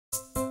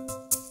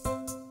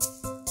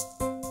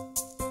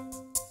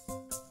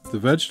The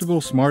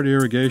Vegetable Smart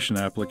Irrigation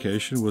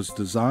application was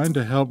designed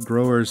to help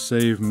growers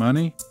save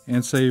money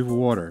and save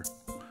water,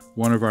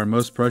 one of our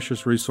most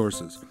precious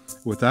resources,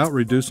 without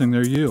reducing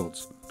their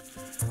yields.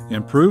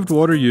 Improved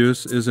water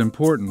use is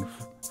important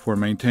for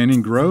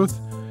maintaining growth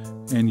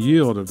and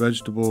yield of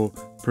vegetable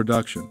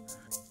production.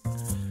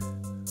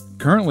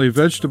 Currently,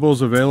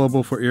 vegetables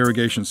available for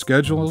irrigation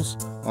schedules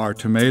are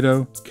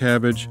tomato,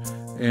 cabbage,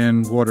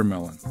 and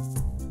watermelon.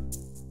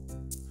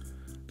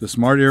 The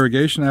Smart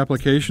Irrigation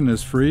application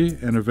is free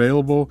and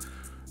available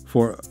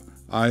for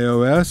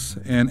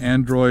iOS and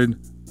Android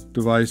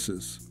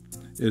devices.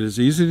 It is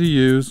easy to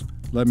use.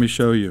 Let me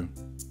show you.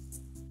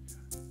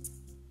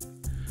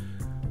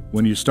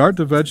 When you start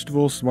the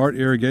Vegetable Smart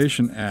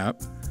Irrigation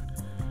app,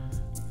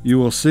 you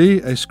will see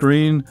a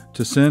screen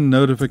to send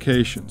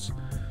notifications.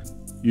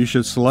 You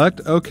should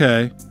select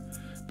OK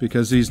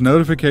because these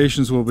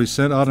notifications will be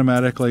sent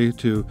automatically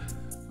to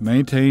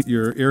maintain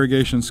your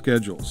irrigation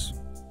schedules.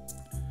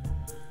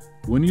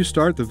 When you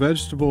start the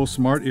Vegetable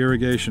Smart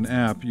Irrigation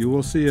app, you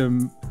will see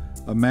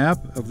a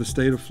map of the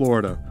state of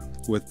Florida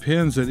with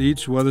pins at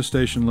each weather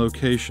station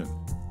location.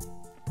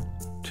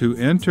 To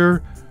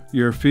enter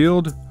your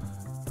field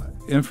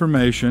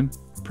information,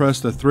 press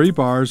the 3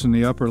 bars in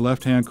the upper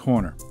left-hand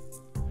corner.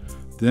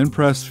 Then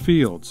press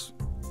Fields.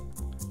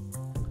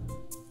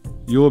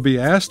 You will be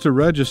asked to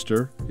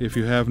register if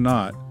you have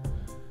not.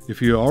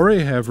 If you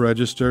already have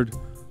registered,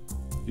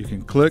 you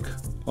can click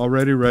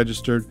Already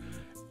Registered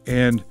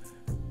and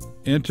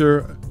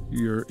enter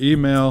your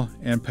email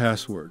and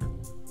password.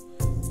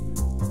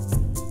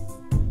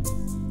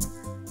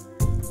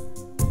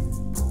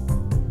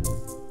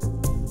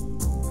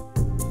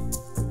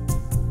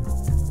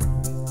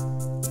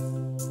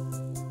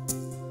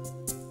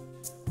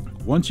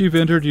 Once you've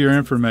entered your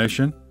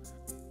information,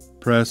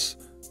 press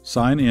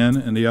Sign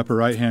in the upper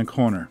right-hand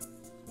corner.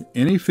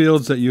 Any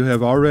fields that you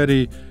have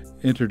already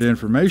entered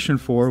information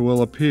for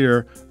will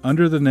appear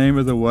under the name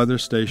of the weather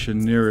station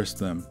nearest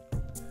them.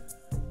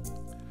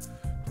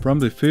 From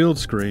the field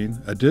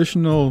screen,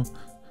 additional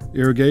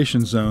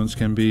irrigation zones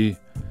can be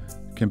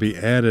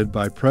added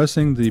by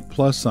pressing the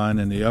plus sign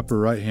in the upper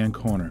right-hand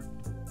corner.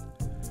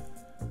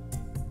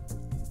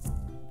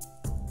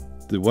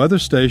 The weather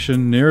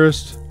station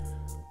nearest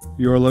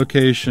your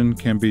location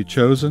can be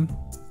chosen.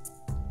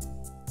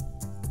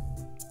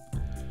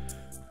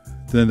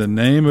 Then the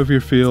name of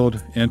your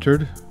field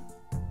entered.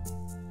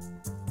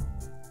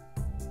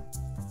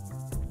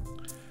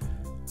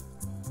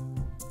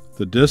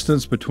 The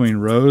distance between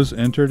rows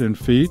entered in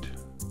feet,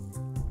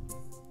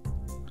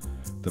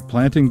 the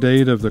planting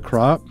date of the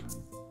crop.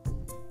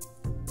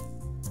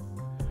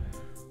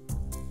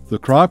 The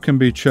crop can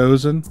be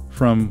chosen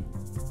from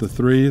the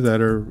 3 that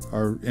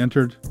are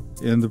entered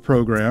in the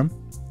program.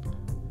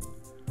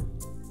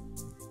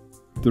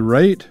 The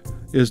rate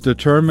is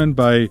determined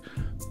by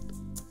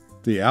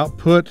the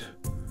output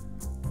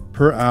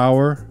per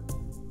hour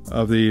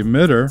of the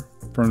emitter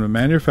from the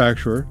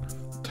manufacturer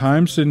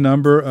times the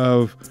number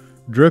of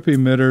drip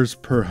emitters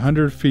per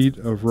 100 feet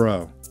of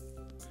row.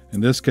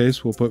 In this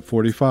case, we'll put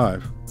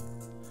 45.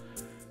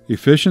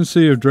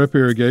 Efficiency of drip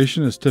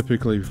irrigation is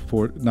typically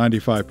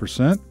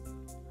 95%.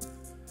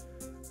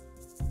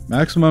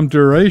 Maximum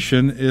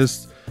duration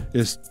is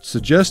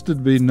suggested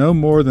to be no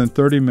more than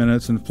 30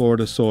 minutes in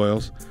Florida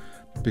soils,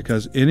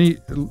 because any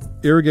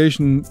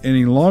irrigation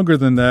any longer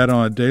than that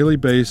on a daily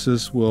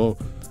basis will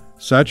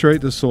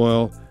saturate the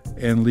soil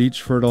and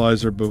leach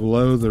fertilizer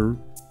below the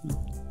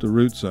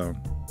root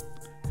zone.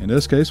 In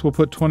this case, we'll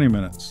put 20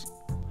 minutes.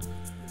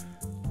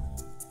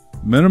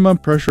 Minimum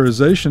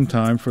pressurization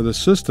time for the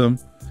system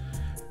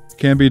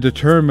can be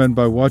determined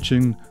by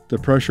watching the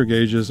pressure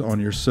gauges on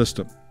your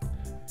system.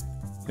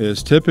 It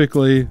is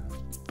typically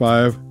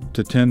 5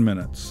 to 10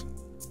 minutes.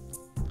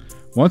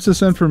 Once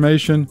this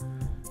information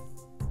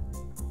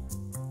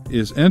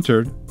is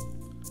entered,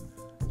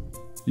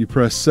 you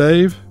press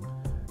Save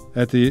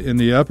in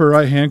the upper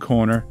right hand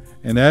corner,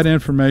 and that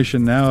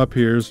information now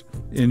appears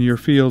in your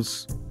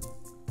fields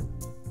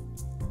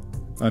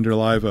under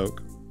Live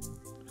Oak.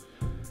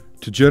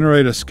 To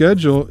generate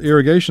a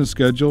irrigation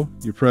schedule,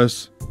 you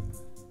press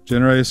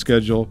Generate a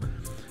Schedule.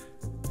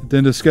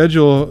 Then the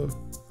schedule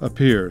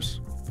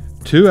appears.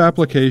 2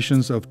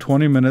 applications of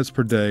 20 minutes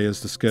per day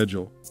is the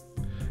schedule,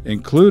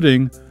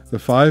 including the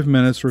 5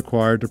 minutes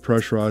required to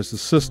pressurize the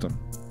system.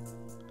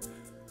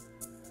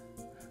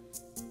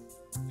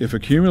 If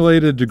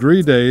accumulated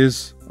degree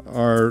days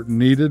are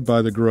needed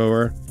by the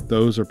grower,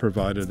 those are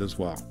provided as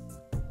well.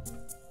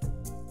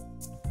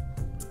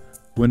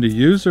 When the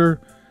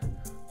user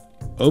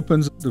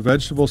opens the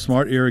Vegetable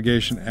Smart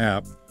Irrigation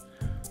app,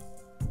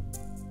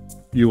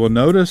 you will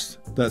notice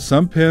that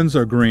some pins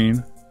are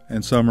green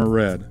and some are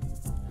red.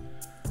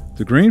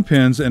 The green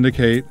pins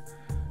indicate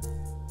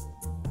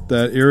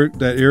that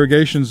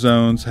irrigation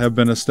zones have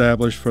been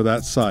established for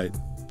that site.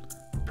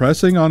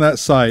 Pressing on that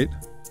site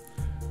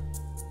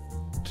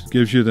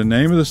gives you the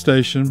name of the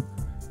station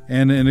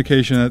and an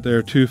indication that there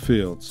are 2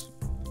 fields.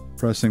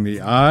 Pressing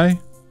the I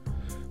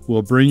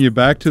will bring you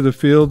back to the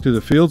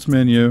fields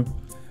menu,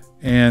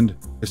 and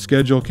a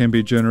schedule can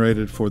be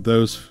generated for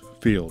those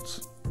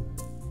fields.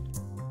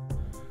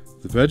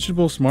 The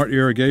Vegetable Smart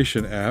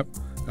Irrigation app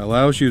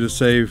allows you to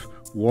save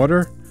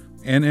water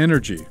and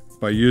energy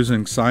by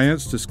using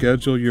science to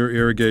schedule your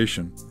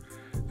irrigation.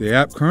 The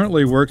app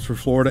currently works for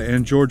Florida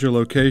and Georgia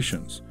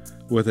locations.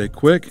 With a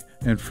quick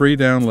and free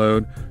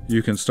download,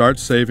 you can start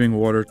saving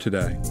water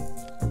today.